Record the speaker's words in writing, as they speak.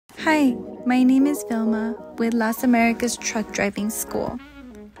Hi, my name is Vilma with Las Americas Truck Driving School.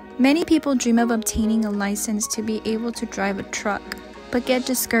 Many people dream of obtaining a license to be able to drive a truck, but get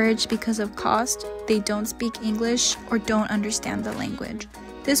discouraged because of cost, they don't speak English, or don't understand the language.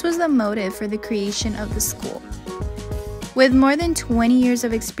 This was the motive for the creation of the school. With more than 20 years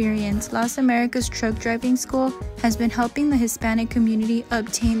of experience, Las Americas Truck Driving School has been helping the Hispanic community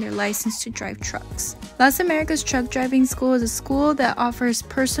obtain their license to drive trucks. Las Americas Truck Driving School is a school that offers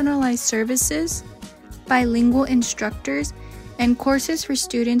personalized services, bilingual instructors, and courses for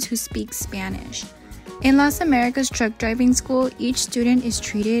students who speak Spanish. In Las Americas Truck Driving School, each student is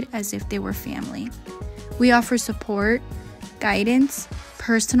treated as if they were family. We offer support, guidance,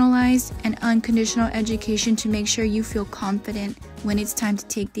 personalized and unconditional education to make sure you feel confident when it's time to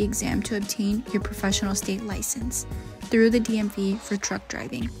take the exam to obtain your professional state license through the DMV for truck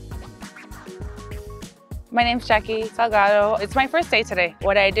driving. My name's Jackie Salgado. It's my first day today.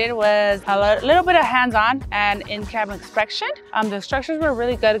 What I did was a little bit of hands-on and in-cab inspection. The instructors were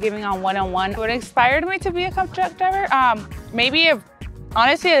really good giving on one-on-one. What inspired me to be a truck driver?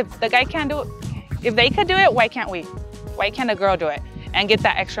 Honestly, if the guy can't do it, if they could do it, why can't we? Why can't a girl do it and get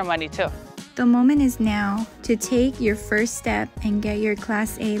that extra money too? The moment is now to take your first step and get your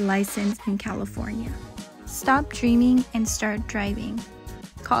Class A license in California. Stop dreaming and start driving.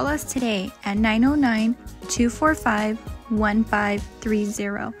 Call us today at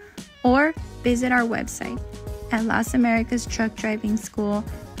 909-245-1530 or visit our website at lasamericas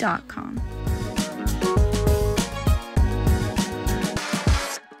truckdrivingschool.com.